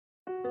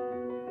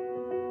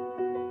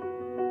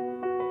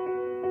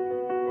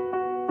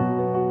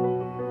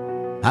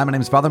Hi, my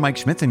name is Father Mike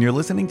Schmitz, and you're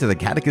listening to the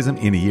Catechism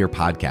in a Year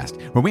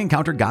podcast, where we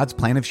encounter God's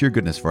plan of sheer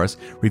goodness for us,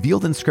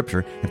 revealed in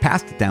Scripture and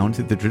passed down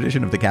through the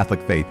tradition of the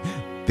Catholic faith.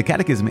 The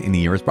Catechism in a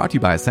Year is brought to you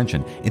by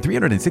Ascension. In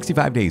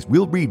 365 days,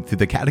 we'll read through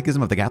the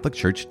Catechism of the Catholic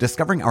Church,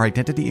 discovering our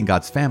identity in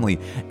God's family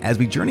as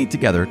we journey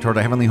together toward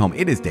our heavenly home.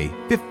 It is day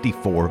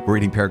 54. We're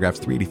reading paragraphs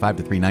 385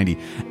 to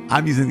 390.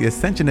 I'm using the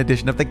Ascension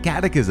edition of the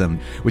Catechism,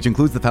 which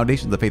includes the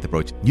Foundations of the Faith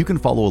approach. You can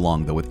follow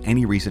along, though, with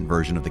any recent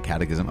version of the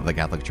Catechism of the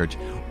Catholic Church.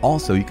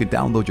 Also, you can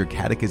download your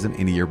Catechism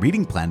in a Year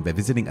reading plan by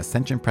visiting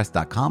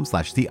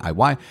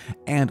ascensionpress.com/CIY.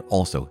 And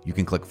also, you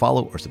can click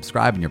follow or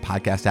subscribe in your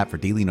podcast app for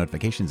daily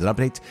notifications and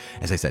updates.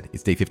 As I said,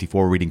 it's day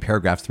 54, reading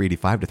paragraphs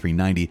 385 to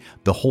 390.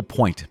 The whole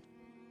point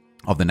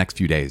of the next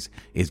few days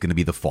is going to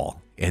be the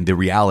fall and the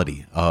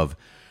reality of,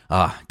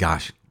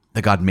 that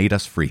God made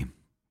us free,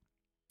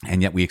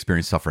 and yet we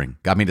experience suffering.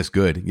 God made us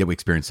good, yet we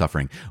experience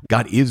suffering.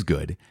 God is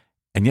good,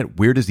 and yet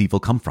where does evil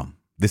come from?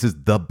 This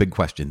is the big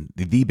question,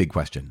 the big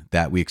question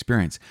that we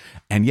experience.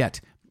 And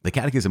yet the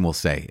Catechism will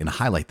say, and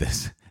highlight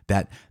this,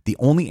 that the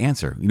only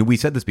answer, we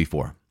said this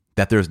before,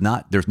 that there's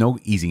no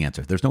easy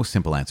answer. There's no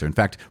simple answer. In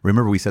fact,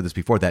 remember we said this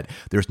before, that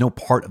there's no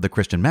part of the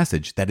Christian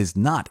message that is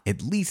not,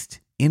 at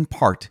least in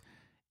part,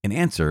 an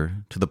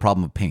answer to the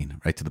problem of pain,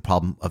 right? To the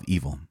problem of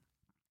evil.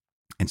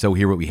 And so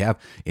here what we have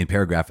in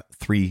paragraph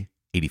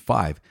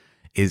 385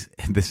 is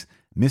this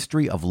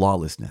mystery of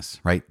lawlessness,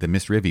 right? The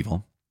mystery of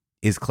evil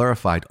is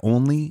clarified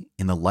only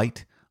in the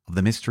light of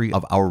the mystery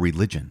of our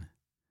religion.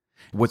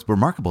 What's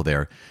remarkable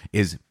there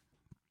is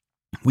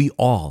we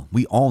all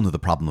know the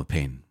problem of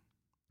pain.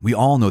 We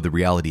all know the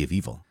reality of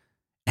evil.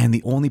 And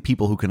the only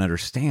people who can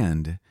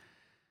understand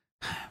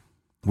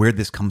where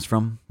this comes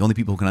from, the only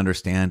people who can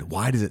understand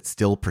why does it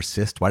still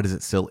persist, why does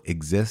it still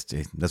exist?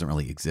 It doesn't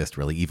really exist,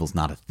 really. Evil's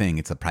not a thing.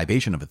 It's a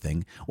privation of a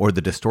thing, or the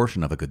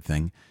distortion of a good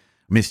thing,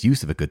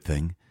 misuse of a good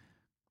thing.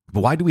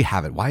 But why do we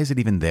have it? Why is it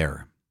even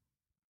there?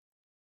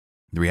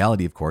 The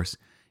reality, of course,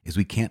 is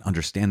we can't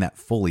understand that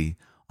fully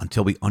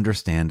until we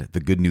understand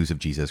the good news of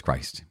Jesus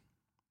Christ.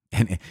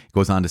 And it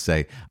goes on to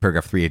say,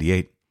 paragraph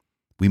 388,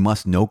 we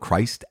must know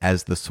Christ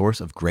as the source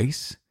of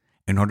grace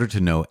in order to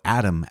know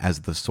Adam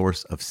as the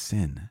source of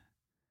sin.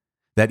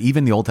 That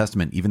even the Old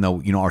Testament, even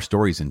though, our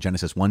stories in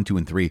Genesis 1, 2,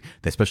 and 3,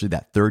 especially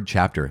that third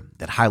chapter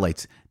that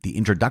highlights the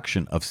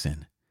introduction of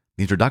sin,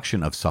 the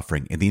introduction of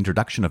suffering, and the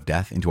introduction of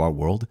death into our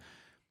world,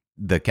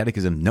 the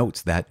Catechism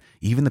notes that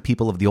even the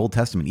people of the Old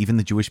Testament, even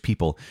the Jewish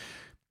people,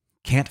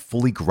 can't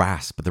fully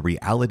grasp the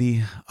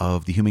reality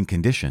of the human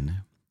condition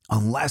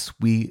unless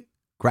we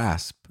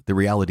grasp the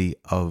reality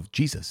of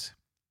Jesus.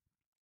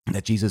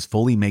 That Jesus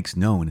fully makes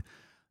known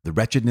the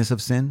wretchedness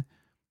of sin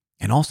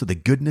and also the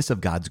goodness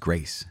of God's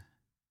grace.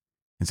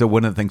 And so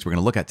one of the things we're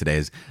going to look at today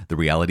is the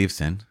reality of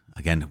sin.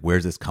 Again, where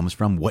this comes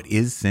from? What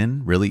is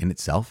sin really in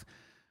itself?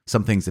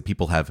 Some things that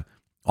people have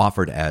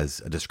offered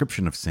as a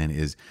description of sin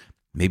is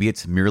maybe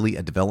it's merely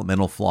a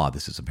developmental flaw.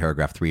 This is in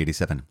paragraph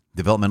 387.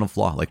 Developmental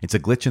flaw, like it's a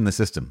glitch in the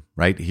system,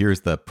 right?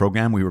 Here's the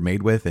program we were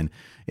made with, and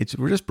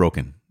we're just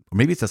broken. Or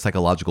maybe it's a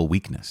psychological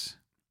weakness.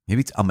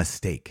 Maybe it's a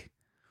mistake.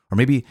 Or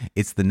maybe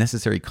it's the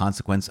necessary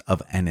consequence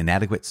of an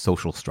inadequate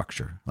social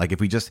structure. Like if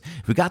we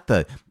got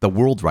the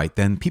world right,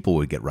 then people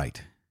would get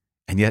right.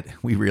 And yet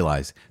we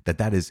realize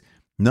that is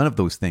none of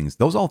those things.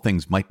 Those all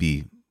things might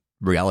be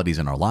realities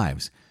in our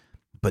lives,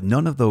 but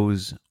none of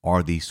those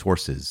are the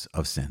sources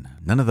of sin.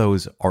 None of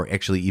those are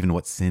actually even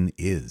what sin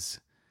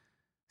is.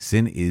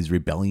 Sin is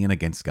rebellion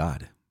against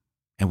God.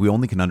 And we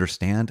only can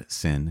understand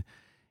sin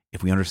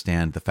if we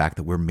understand the fact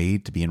that we're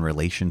made to be in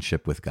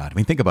relationship with God. I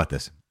mean, think about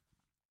this.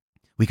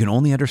 We can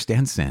only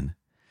understand sin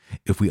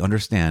if we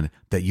understand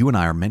that you and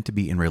I are meant to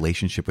be in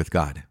relationship with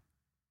God.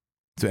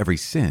 So every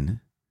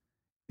sin,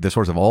 the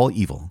source of all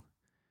evil,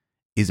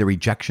 is a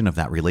rejection of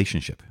that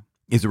relationship,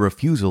 is a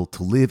refusal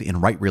to live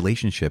in right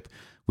relationship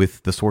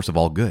with the source of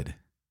all good.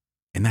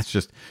 And that's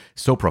just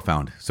so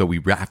profound. So we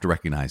have to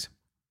recognize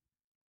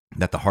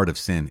that the heart of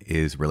sin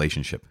is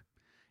relationship.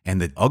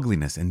 And the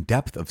ugliness and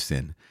depth of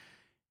sin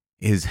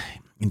is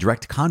in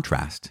direct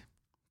contrast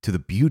to the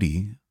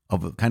beauty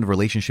of the kind of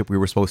relationship we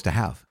were supposed to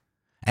have.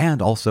 And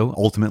also,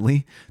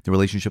 ultimately, the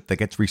relationship that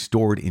gets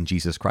restored in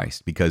Jesus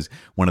Christ. Because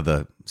one of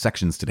the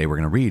sections today we're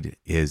going to read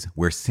is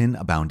where sin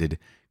abounded,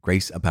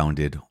 grace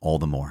abounded all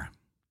the more.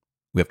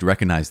 We have to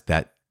recognize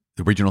that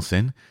the original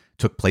sin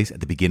took place at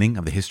the beginning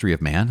of the history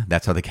of man.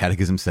 That's how the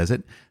Catechism says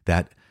it,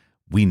 that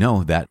we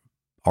know that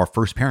our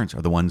first parents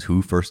are the ones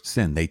who first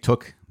sinned. They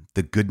took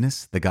the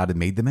goodness that God had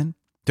made them in,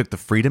 took the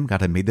freedom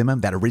God had made them in,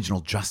 that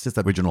original justice,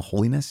 that original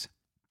holiness,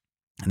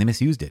 and they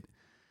misused it.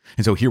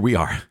 And so here we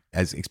are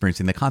as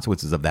experiencing the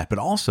consequences of that. But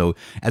also,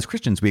 as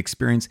Christians, we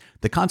experience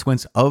the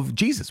consequence of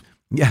Jesus.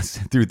 Yes,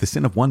 through the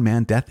sin of one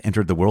man, death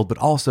entered the world, but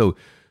also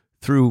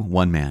through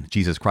one man,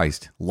 Jesus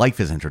Christ, life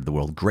has entered the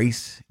world.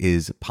 Grace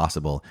is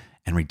possible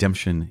and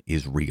redemption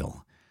is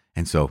real.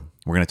 And so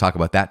we're going to talk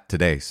about that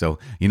today. So,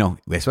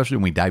 especially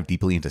when we dive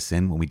deeply into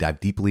sin, when we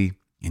dive deeply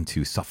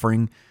into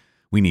suffering,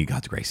 we need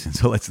God's grace. And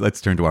so let's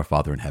turn to our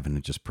Father in heaven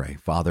and just pray.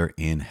 Father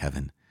in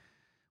heaven,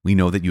 we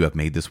know that you have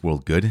made this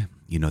world good.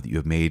 You know that you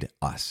have made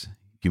us.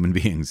 human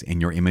beings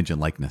in your image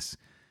and likeness.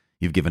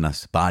 You've given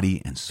us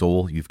body and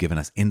soul. You've given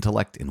us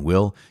intellect and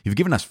will. You've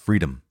given us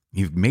freedom.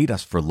 You've made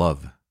us for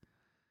love.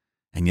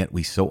 And yet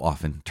we so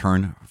often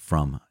turn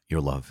from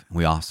your love.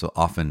 We also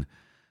often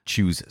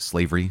choose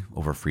slavery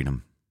over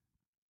freedom.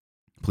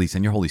 Please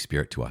send your Holy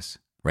Spirit to us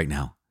right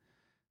now.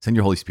 Send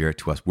your Holy Spirit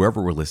to us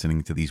wherever we're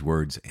listening to these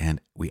words. And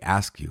we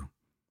ask you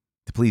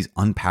to please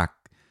unpack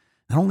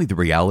not only the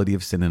reality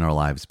of sin in our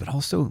lives, but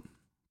also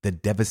the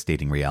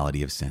devastating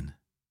reality of sin.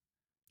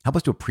 Help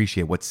us to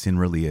appreciate what sin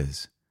really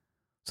is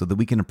so that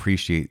we can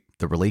appreciate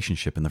the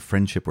relationship and the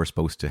friendship we're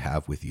supposed to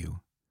have with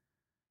you.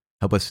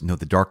 Help us know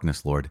the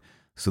darkness, Lord,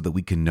 so that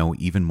we can know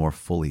even more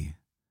fully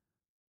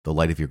the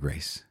light of your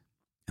grace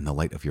and the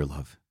light of your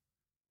love.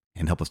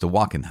 And help us to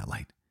walk in that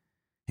light.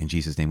 In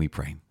Jesus' name we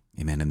pray.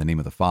 Amen. In the name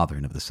of the Father,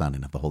 and of the Son,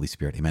 and of the Holy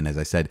Spirit. Amen. As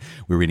I said,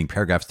 we're reading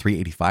paragraphs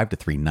 385 to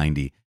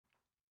 390.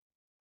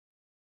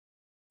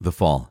 The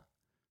fall.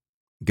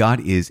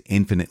 God is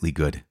infinitely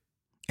good,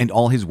 and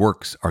all his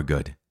works are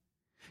good.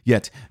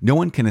 Yet no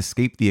one can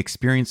escape the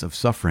experience of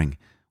suffering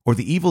or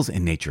the evils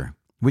in nature,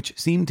 which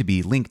seem to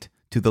be linked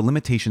to the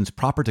limitations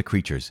proper to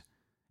creatures,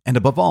 and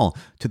above all,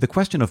 to the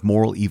question of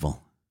moral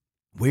evil.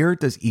 Where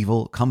does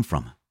evil come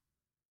from?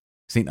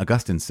 St.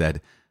 Augustine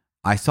said,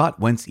 "I sought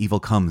whence evil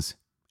comes,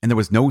 and there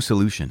was no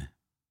solution."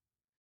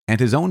 And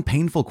his own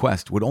painful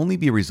quest would only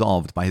be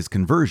resolved by his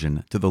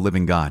conversion to the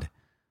living God.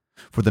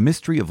 For the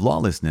mystery of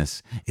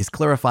lawlessness is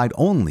clarified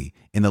only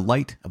in the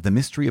light of the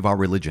mystery of our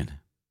religion.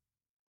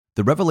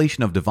 The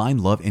revelation of divine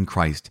love in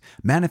Christ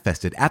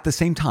manifested at the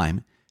same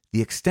time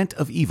the extent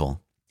of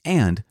evil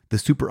and the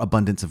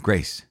superabundance of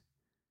grace.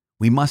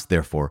 We must,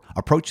 therefore,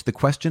 approach the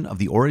question of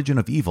the origin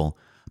of evil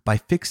by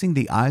fixing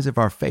the eyes of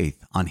our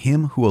faith on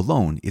him who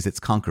alone is its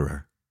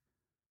conqueror.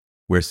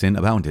 Where sin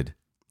abounded,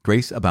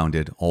 grace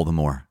abounded all the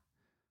more.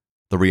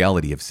 The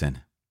reality of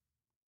sin.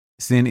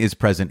 Sin is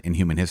present in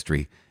human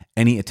history.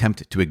 Any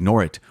attempt to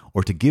ignore it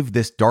or to give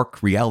this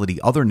dark reality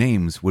other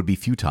names would be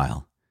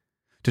futile.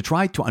 To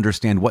try to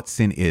understand what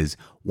sin is,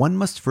 one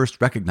must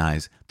first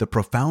recognize the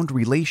profound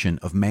relation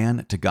of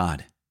man to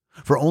God.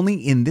 For only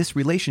in this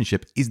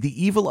relationship is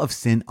the evil of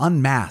sin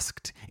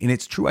unmasked in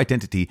its true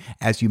identity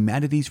as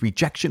humanity's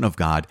rejection of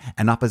God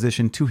and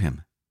opposition to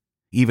him,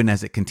 even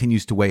as it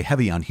continues to weigh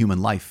heavy on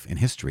human life and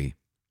history.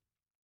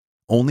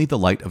 Only the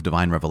light of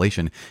divine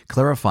revelation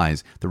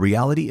clarifies the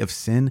reality of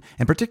sin,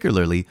 and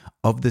particularly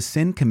of the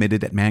sin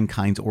committed at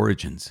mankind's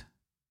origins.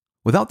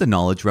 Without the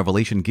knowledge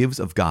revelation gives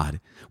of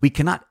God, we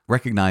cannot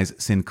recognize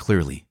sin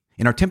clearly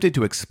and are tempted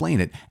to explain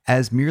it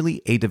as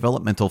merely a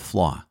developmental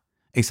flaw,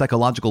 a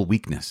psychological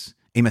weakness,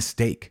 a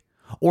mistake,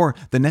 or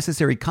the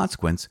necessary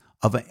consequence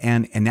of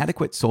an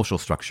inadequate social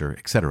structure,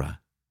 etc.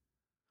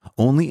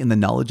 Only in the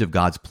knowledge of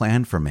God's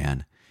plan for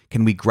man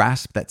can we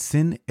grasp that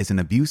sin is an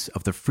abuse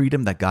of the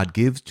freedom that God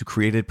gives to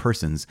created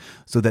persons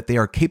so that they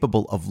are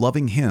capable of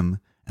loving him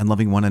and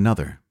loving one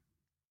another.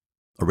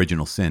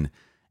 Original sin,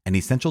 an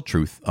essential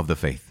truth of the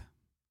faith.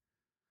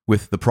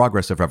 With the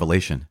progress of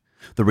revelation,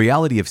 the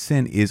reality of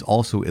sin is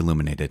also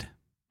illuminated.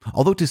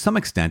 Although to some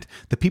extent,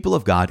 the people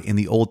of God in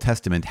the Old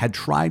Testament had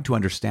tried to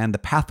understand the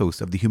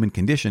pathos of the human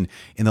condition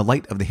in the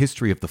light of the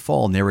history of the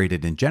fall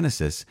narrated in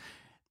Genesis,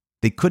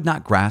 they could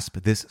not grasp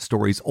this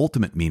story's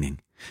ultimate meaning,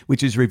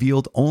 which is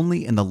revealed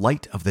only in the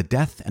light of the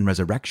death and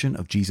resurrection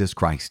of Jesus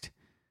Christ.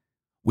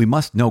 We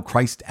must know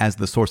Christ as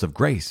the source of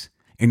grace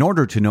in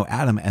order to know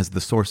Adam as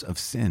the source of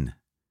sin.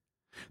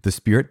 The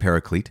Spirit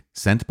Paraclete,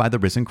 sent by the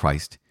risen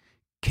Christ,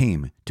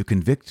 came to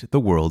convict the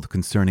world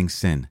concerning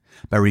sin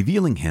by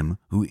revealing him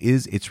who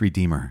is its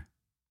Redeemer.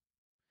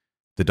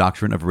 The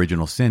doctrine of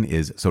original sin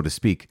is, so to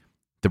speak,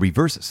 the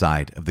reverse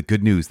side of the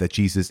good news that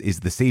Jesus is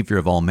the Savior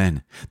of all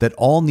men, that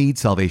all need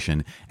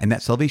salvation, and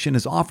that salvation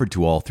is offered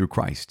to all through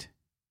Christ.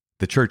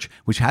 The Church,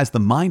 which has the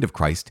mind of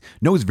Christ,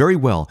 knows very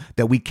well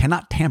that we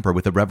cannot tamper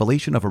with the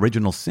revelation of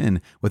original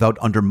sin without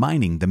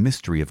undermining the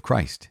mystery of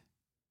Christ.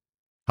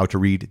 How to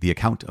read the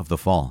account of the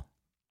fall.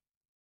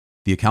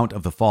 The account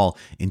of the fall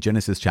in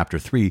Genesis chapter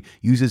 3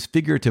 uses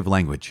figurative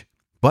language,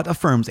 but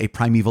affirms a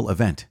primeval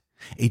event,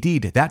 a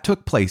deed that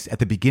took place at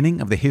the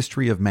beginning of the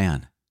history of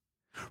man.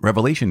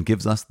 Revelation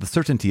gives us the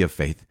certainty of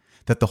faith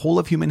that the whole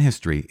of human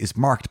history is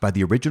marked by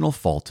the original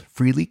fault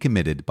freely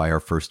committed by our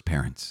first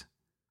parents.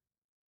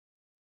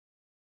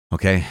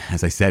 Okay,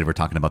 as I said, we're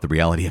talking about the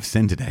reality of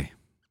sin today.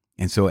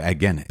 And so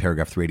again,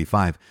 paragraph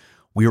 385,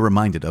 we are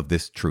reminded of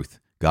this truth.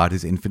 God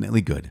is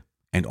infinitely good,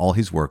 and all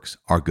his works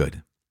are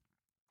good.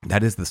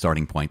 That is the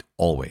starting point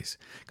always.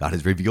 God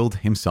has revealed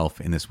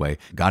himself in this way.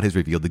 God has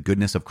revealed the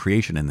goodness of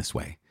creation in this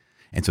way.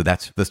 And so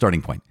that's the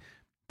starting point.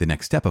 The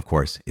next step, of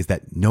course, is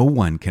that no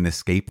one can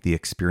escape the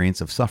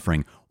experience of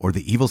suffering or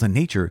the evils in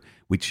nature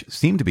which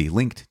seem to be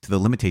linked to the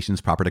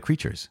limitations proper to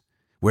creatures.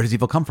 Where does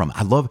evil come from?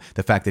 I love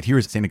the fact that here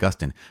is St.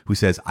 Augustine who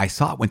says, I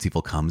sought whence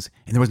evil comes,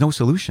 and there was no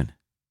solution.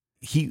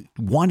 He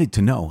wanted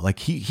to know, like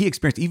he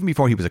experienced, even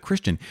before he was a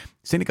Christian,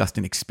 St.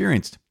 Augustine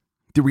experienced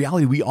the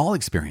reality we all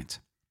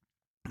experience.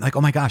 Like,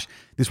 oh my gosh,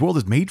 this world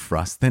is made for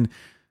us, then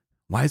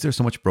why is there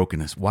so much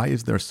brokenness? Why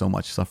is there so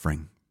much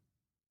suffering?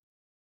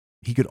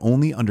 he could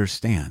only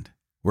understand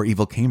where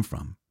evil came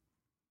from.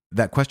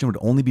 That question would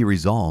only be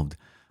resolved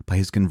by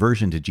his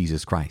conversion to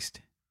Jesus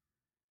Christ.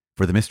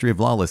 For the mystery of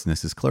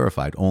lawlessness is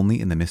clarified only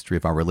in the mystery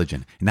of our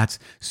religion. And that's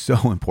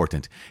so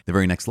important. The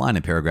very next line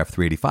in paragraph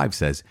 385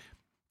 says,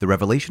 the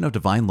revelation of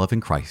divine love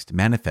in Christ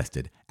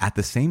manifested at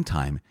the same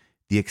time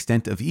the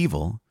extent of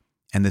evil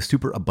and the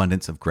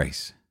superabundance of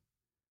grace.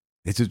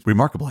 It's just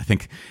remarkable. I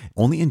think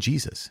only in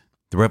Jesus,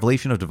 the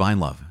revelation of divine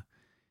love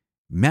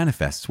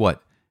manifests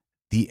what?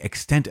 The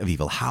extent of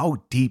evil,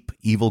 how deep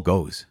evil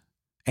goes,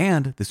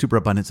 and the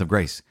superabundance of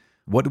grace.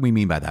 What do we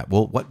mean by that?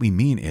 Well, what we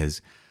mean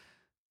is,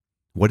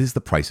 what is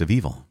the price of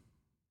evil?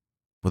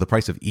 Well, the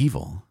price of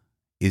evil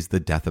is the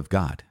death of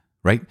God,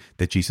 right?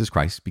 That Jesus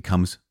Christ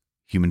becomes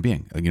human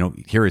being.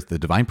 Here is the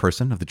divine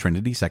person of the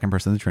Trinity, second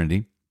person of the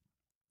Trinity,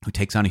 who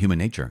takes on a human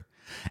nature.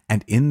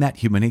 And in that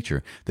human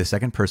nature, the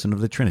second person of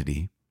the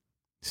Trinity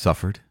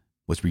suffered,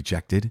 was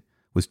rejected,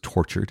 was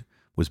tortured,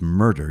 was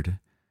murdered,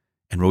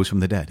 and rose from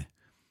the dead.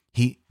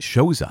 He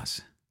shows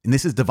us, and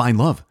this is divine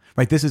love,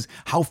 right? This is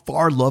how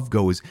far love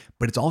goes,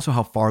 but it's also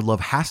how far love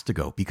has to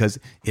go, because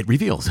it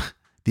reveals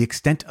the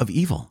extent of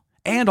evil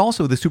and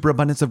also the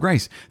superabundance of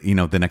grace.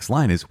 The next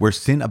line is, where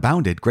sin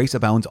abounded, grace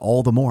abounds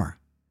all the more.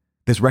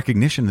 This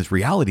recognition, this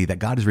reality that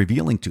God is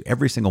revealing to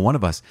every single one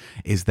of us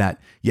is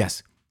that,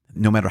 yes,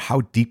 no matter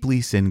how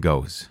deeply sin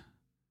goes,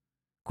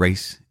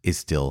 grace is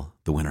still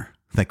the winner,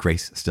 that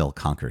grace still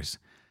conquers.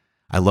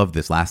 I love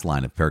this last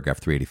line of paragraph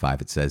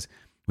 385. It says,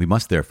 we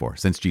must therefore,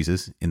 since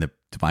Jesus in the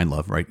divine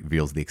love, right,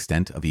 reveals the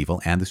extent of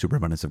evil and the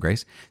superabundance of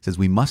grace, says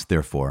we must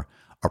therefore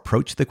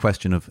approach the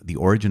question of the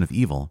origin of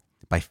evil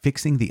by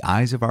fixing the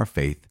eyes of our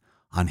faith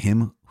on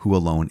him who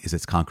alone is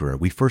its conqueror.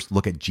 We first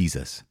look at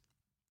Jesus,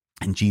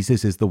 and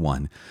Jesus is the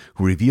one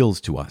who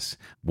reveals to us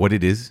what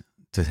it is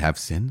to have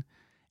sin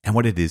and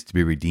what it is to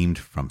be redeemed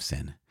from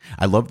sin.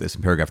 I love this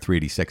in paragraph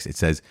 386. It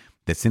says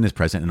that sin is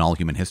present in all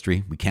human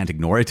history. We can't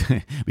ignore it.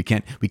 We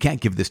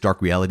can't give this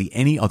dark reality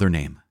any other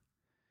name.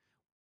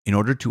 In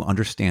order to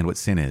understand what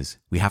sin is,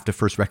 we have to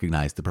first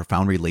recognize the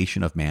profound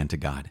relation of man to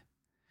God.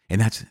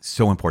 And that's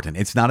so important.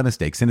 It's not a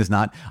mistake. Sin is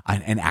not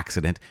an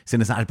accident.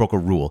 Sin is not I broke a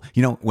rule.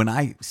 When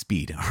I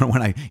speed or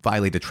when I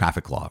violate a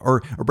traffic law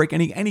or break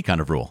any kind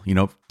of rule,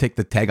 take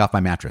the tag off my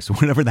mattress,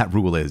 whatever that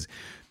rule is,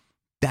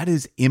 that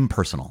is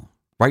impersonal,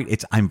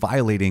 right? I'm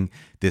violating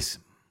this,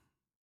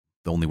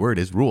 the only word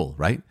is rule,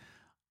 right?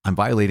 I'm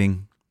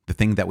violating the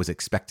thing that was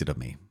expected of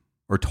me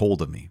or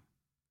told of me.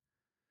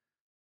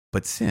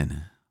 But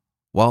sin,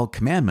 while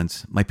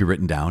commandments might be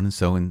written down, and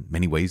so in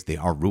many ways they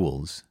are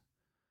rules,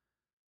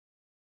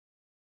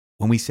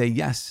 when we say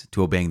yes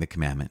to obeying the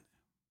commandment,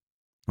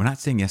 we're not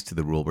saying yes to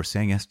the rule, we're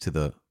saying yes to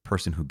the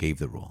person who gave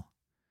the rule.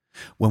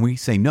 When we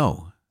say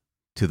no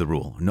to the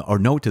rule or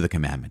no to the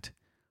commandment,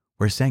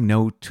 we're saying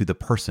no to the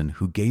person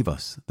who gave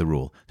us the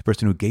rule, the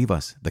person who gave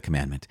us the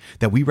commandment,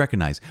 that we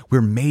recognize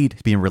we're made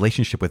to be in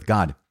relationship with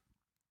God.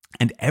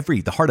 And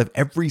the heart of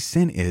every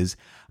sin is,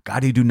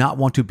 God, I do not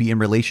want to be in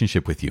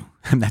relationship with you.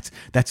 And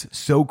that's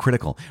so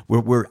critical.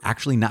 We're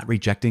actually not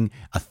rejecting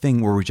a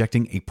thing, we're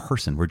rejecting a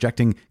person, we're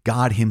rejecting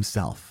God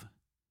himself.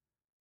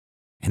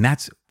 And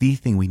that's the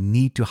thing we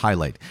need to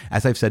highlight.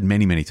 As I've said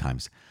many, many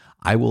times,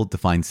 I will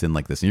define sin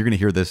like this. And you're going to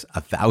hear this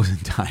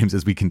 1,000 times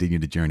as we continue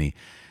to journey.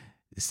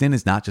 Sin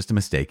is not just a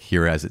mistake.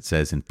 Here, as it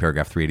says in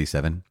paragraph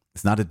 387,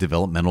 it's not a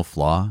developmental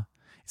flaw.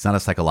 It's not a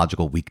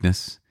psychological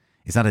weakness.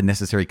 It's not a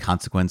necessary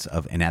consequence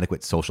of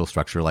inadequate social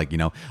structure. Like,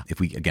 if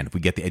we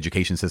get the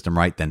education system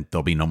right, then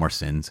there'll be no more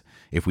sins.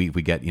 If we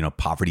get,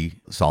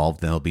 poverty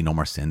solved, then there'll be no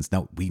more sins.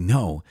 Now, we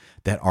know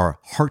that our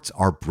hearts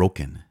are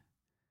broken.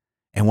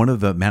 And one of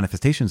the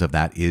manifestations of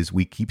that is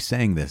we keep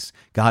saying this,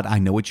 God, I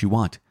know what you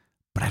want,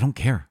 but I don't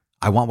care.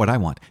 I want what I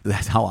want.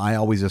 That's how I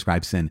always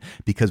describe sin,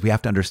 because we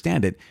have to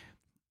understand it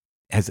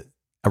as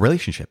a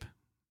relationship,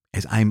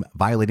 as I'm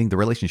violating the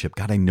relationship.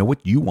 God, I know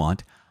what you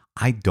want.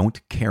 I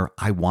don't care.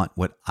 I want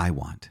what I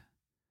want.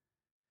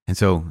 And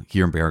so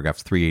here in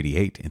paragraphs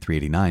 388 and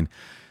 389,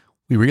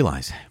 we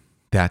realize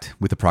that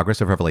with the progress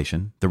of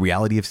revelation, the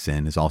reality of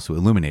sin is also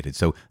illuminated.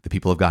 So the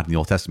people of God in the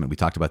Old Testament, we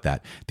talked about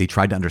that. They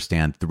tried to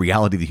understand the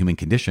reality of the human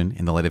condition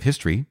in the light of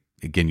history.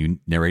 Again, you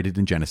narrated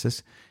in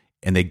Genesis,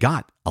 and they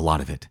got a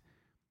lot of it.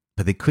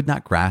 But they could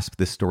not grasp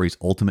this story's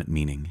ultimate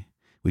meaning,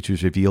 which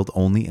was revealed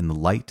only in the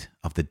light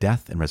of the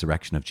death and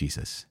resurrection of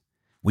Jesus.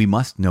 We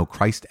must know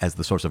Christ as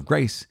the source of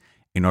grace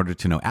in order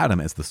to know Adam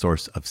as the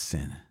source of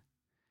sin.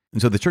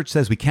 And so the church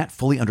says we can't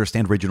fully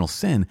understand original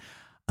sin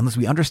unless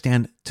we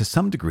understand, to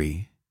some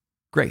degree,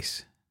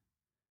 grace.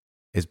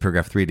 As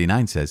paragraph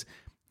 389 says,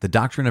 the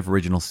doctrine of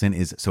original sin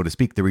is, so to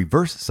speak, the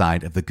reverse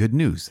side of the good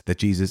news that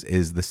Jesus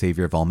is the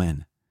Savior of all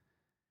men.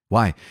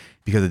 Why?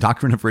 Because the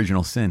doctrine of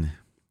original sin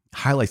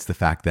highlights the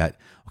fact that,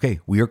 okay,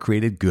 we are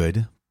created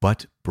good,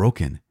 but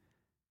broken.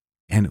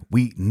 And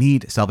we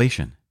need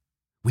salvation.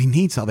 We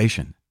need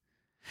salvation.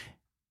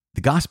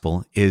 The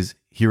gospel is,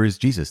 here is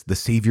Jesus, the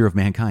Savior of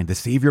mankind, the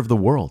Savior of the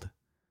world.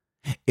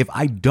 If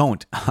I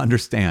don't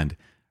understand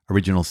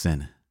original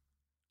sin,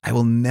 I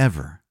will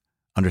never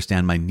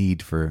understand my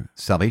need for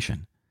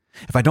salvation.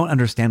 If I don't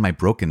understand my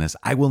brokenness,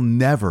 I will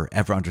never,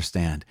 ever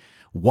understand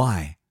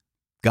why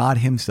God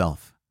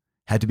himself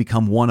had to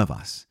become one of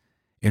us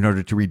in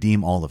order to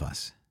redeem all of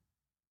us.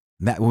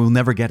 That we'll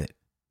never get it.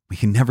 We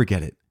can never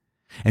get it.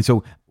 And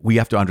so we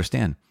have to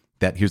understand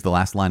that here's the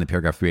last line in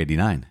paragraph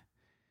 389.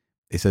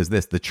 It says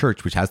this: the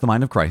church, which has the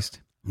mind of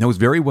Christ, knows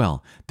very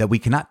well that we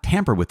cannot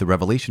tamper with the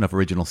revelation of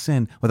original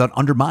sin without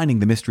undermining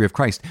the mystery of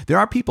Christ. There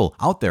are people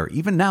out there,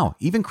 even now,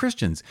 even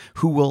Christians,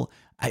 who will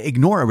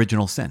ignore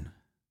original sin.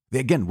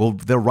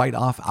 They'll write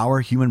off our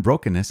human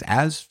brokenness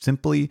as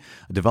simply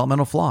a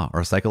developmental flaw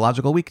or a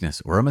psychological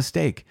weakness or a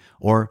mistake,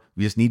 or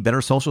we just need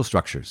better social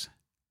structures.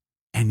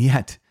 And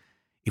yet,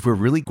 if we're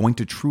really going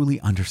to truly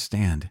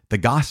understand the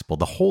gospel,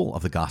 the whole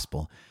of the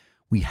gospel,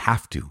 we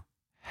have to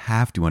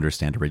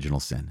understand original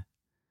sin.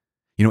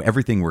 You know,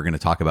 everything we're going to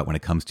talk about when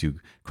it comes to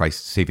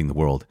Christ saving the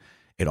world,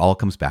 it all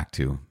comes back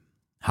to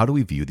how do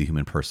we view the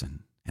human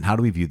person? And how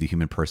do we view the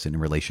human person in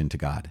relation to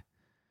God?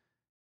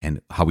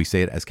 And how we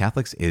say it as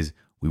Catholics is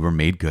we were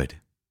made good.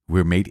 We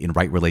were made in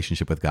right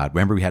relationship with God.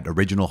 Remember, we had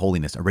original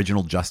holiness,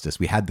 original justice.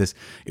 We had this,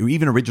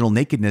 even original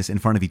nakedness in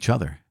front of each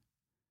other.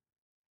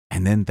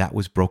 And then that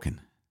was broken.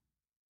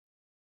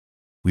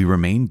 We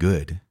remain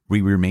good.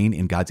 We remain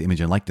in God's image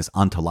and likeness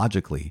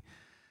ontologically.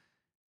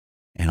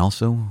 And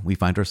also, we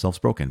find ourselves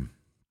broken.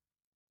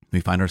 We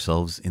find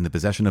ourselves in the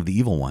possession of the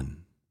evil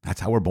one.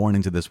 That's how we're born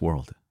into this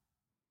world.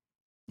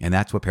 And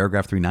that's what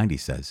paragraph 390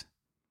 says.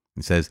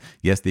 It says,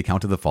 yes, the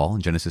account of the fall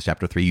in Genesis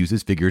chapter 3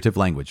 uses figurative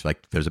language,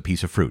 like there's a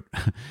piece of fruit,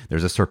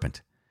 there's a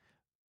serpent.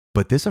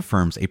 But this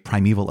affirms a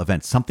primeval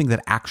event, something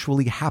that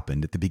actually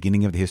happened at the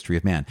beginning of the history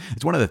of man.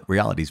 It's one of the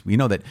realities. We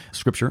know that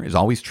Scripture is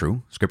always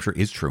true. Scripture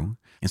is true.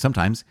 And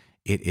sometimes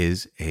it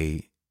is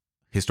a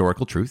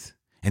historical truth,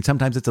 and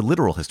sometimes it's a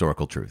literal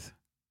historical truth.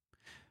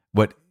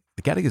 What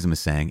the Catechism is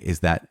saying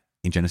is that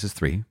in Genesis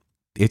 3,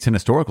 it's an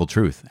historical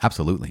truth,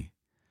 absolutely.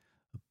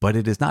 But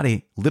it is not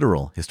a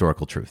literal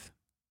historical truth.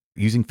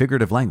 Using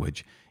figurative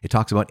language, it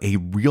talks about a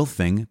real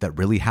thing that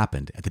really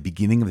happened at the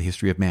beginning of the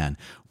history of man,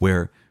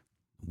 where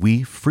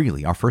we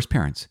freely, our first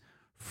parents,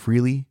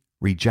 freely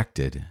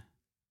rejected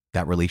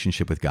that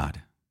relationship with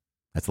God.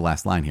 That's the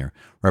last line here.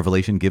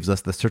 Revelation gives us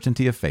the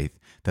certainty of faith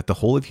that the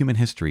whole of human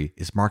history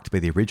is marked by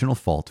the original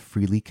fault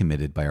freely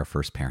committed by our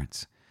first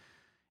parents.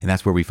 And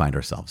that's where we find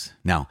ourselves.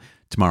 Now,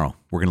 tomorrow,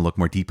 we're going to look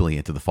more deeply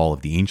into the fall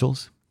of the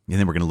angels. And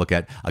then we're going to look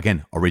at,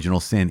 again, original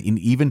sin in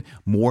even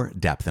more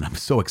depth. And I'm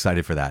so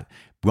excited for that.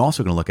 We're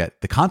also going to look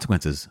at the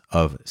consequences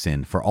of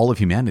sin for all of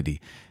humanity,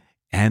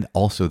 and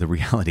also the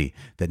reality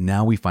that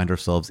now we find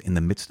ourselves in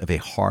the midst of a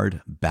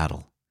hard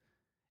battle.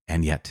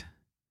 And yet,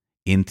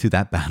 into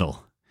that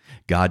battle,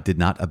 God did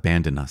not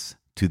abandon us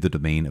to the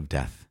domain of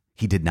death.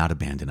 He did not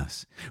abandon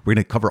us. We're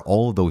going to cover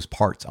all of those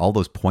parts, all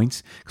those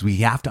points, because we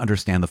have to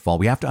understand the fall.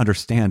 We have to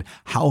understand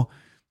how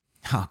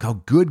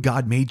good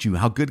God made you,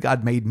 how good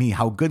God made me,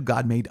 how good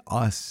God made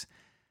us,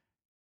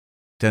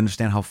 to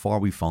understand how far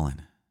we've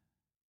fallen,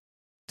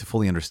 to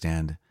fully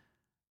understand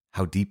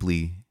how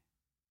deeply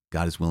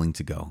God is willing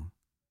to go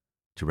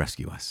to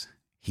rescue us.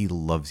 He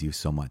loves you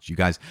so much. You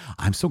guys,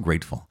 I'm so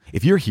grateful.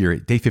 If you're here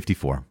at day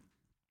 54,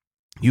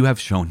 you have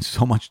shown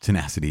so much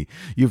tenacity.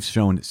 You've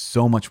shown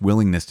so much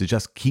willingness to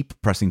just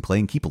keep pressing play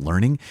and keep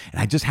learning.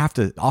 And I just have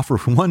to offer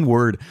one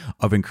word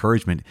of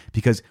encouragement,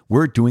 because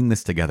we're doing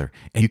this together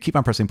and you keep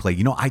on pressing play.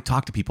 You know, I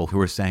talk to people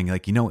who are saying,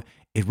 like, you know,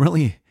 it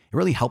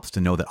really helps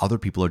to know that other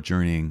people are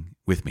journeying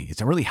with me. It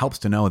really helps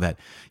to know that,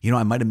 you know,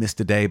 I might have missed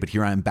a day, but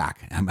here I'm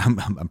back.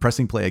 I'm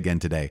pressing play again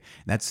today.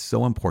 And that's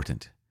so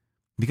important,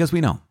 because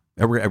we know,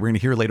 and we're going to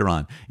hear later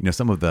on, you know,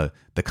 some of the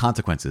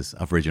consequences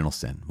of original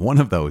sin. One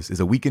of those is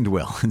a weakened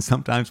will. And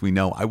sometimes we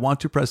know I want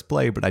to press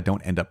play, but I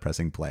don't end up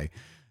pressing play.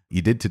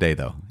 You did today,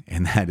 though,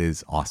 and that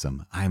is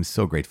awesome. I am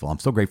so grateful. I'm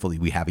so grateful that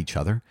we have each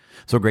other.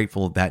 So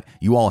grateful that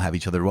you all have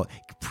each other. Well,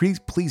 please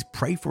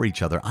pray for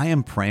each other. I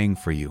am praying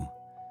for you.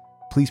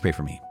 Please pray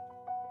for me.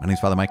 My name is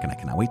Father Mike, and I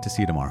cannot wait to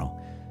see you tomorrow.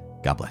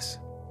 God bless.